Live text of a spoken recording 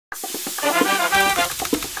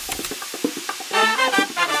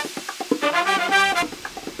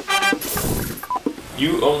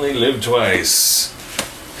You only live twice.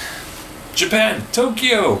 Japan,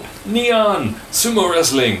 Tokyo, neon, sumo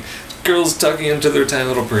wrestling, girls tucking into their tiny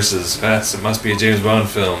little purses. It must be a James Bond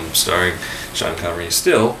film starring Sean Connery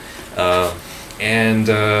still.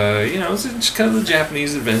 It's just kind of the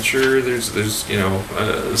Japanese adventure. There's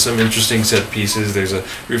some interesting set pieces. There's a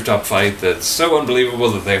rooftop fight that's so unbelievable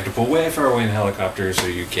that they have to pull way far away in a helicopter so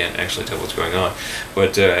you can't actually tell what's going on.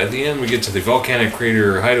 But at the end we get to the volcanic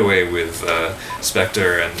crater hideaway with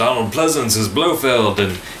Spectre and Donald Pleasance as Blofeld,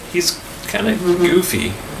 and he's kind of goofy.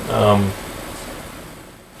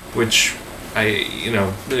 Which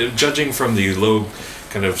judging from the low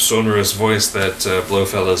kind of sonorous voice that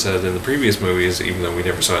Blofeld has had in the previous movies, even though we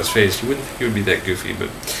never saw his face, you wouldn't think he would be that goofy. But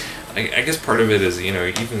I guess part of it is,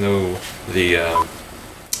 even though the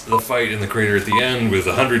fight in the crater at the end with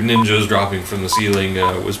 100 ninjas dropping from the ceiling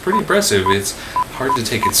was pretty impressive, it's hard to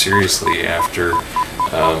take it seriously after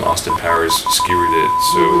Austin Powers skewered it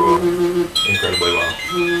so incredibly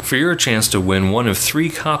well. For your chance to win one of 3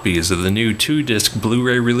 copies of the new 2-disc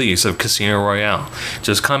Blu-ray release of Casino Royale,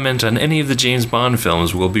 just comment on any of the James Bond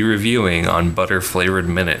films we'll be reviewing on Butter Flavored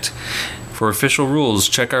Minute. For official rules,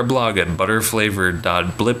 check our blog at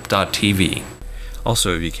butterflavored.blip.tv.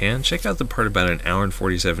 Also, if you can, check out the part about an hour and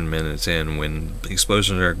 47 minutes in when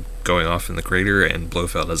explosions are going off in the crater and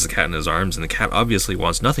Blofeld has the cat in his arms, and the cat obviously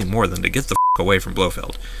wants nothing more than to get the f*** away from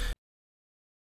Blofeld.